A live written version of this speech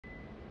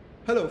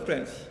Hello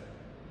friends.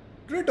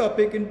 Today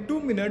topic in 2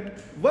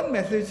 minutes, one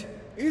message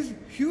is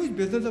huge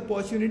business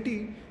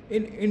opportunity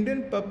in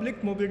Indian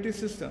public mobility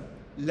system.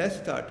 Let's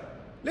start.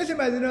 Let's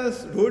imagine a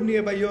road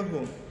nearby your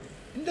home.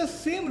 In the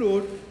same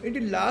road, in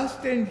the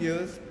last 10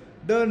 years,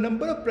 the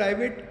number of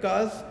private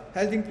cars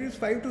has increased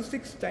 5 to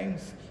 6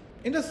 times.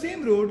 In the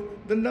same road,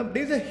 there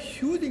is a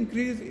huge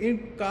increase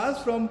in cars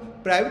from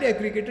private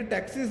aggregator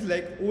taxis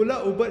like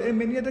Ola, Uber and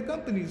many other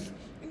companies.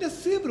 In the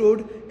same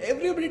road,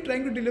 everybody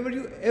trying to deliver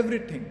you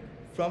everything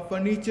from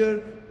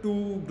furniture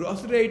to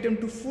grocery item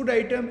to food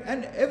item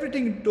and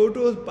everything,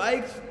 totos,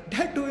 bikes,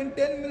 that too in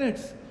 10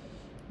 minutes.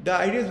 The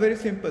idea is very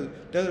simple.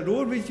 The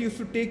road which used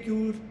to take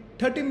you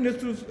 30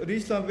 minutes to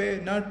reach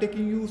somewhere, now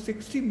taking you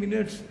 60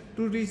 minutes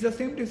to reach the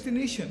same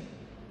destination.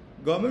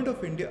 Government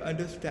of India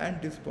understand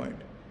this point.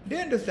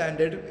 They understand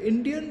that if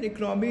Indian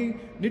economy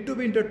need to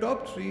be in the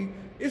top 3,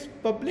 its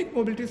public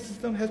mobility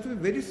system has to be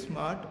very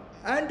smart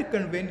and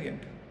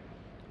convenient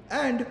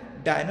and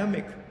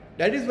dynamic.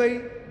 That is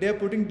why they are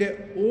putting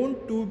their own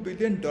 $2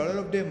 billion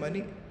of their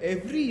money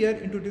every year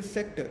into this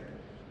sector.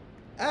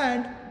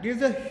 And there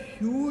is a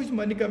huge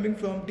money coming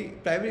from the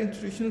private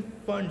institutional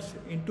funds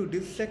into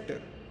this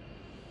sector.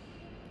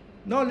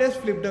 Now let's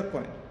flip the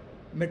coin.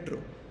 Metro.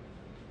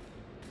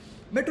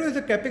 Metro is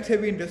a capex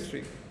heavy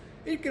industry.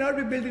 It cannot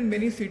be built in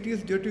many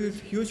cities due to its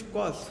huge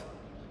costs.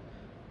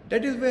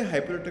 That is where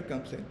Hyperloop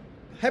comes in.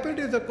 Hyperloop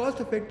is a cost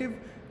effective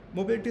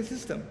mobility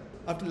system.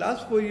 After the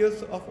last 4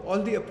 years of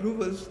all the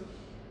approvals,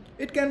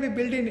 it can be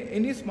built in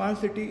any smart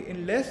city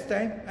in less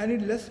time and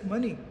in less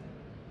money.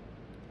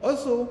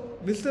 Also,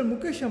 Mr.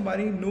 Mukesh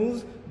Ambani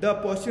knows the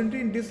opportunity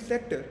in this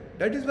sector.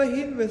 That is why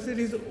he invested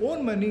his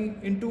own money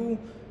into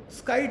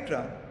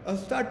Skytran, a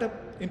startup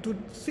into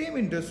same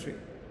industry.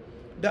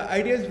 The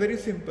idea is very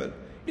simple.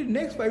 In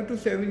the next 5 to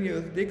 7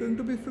 years, there are going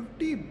to be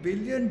 $50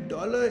 billion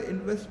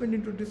investment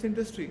into this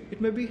industry. It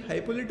may be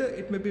Hyperloop,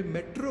 it may be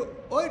Metro,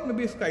 or it may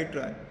be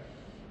Skytran.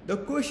 The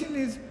question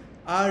is,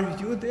 are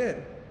you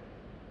there?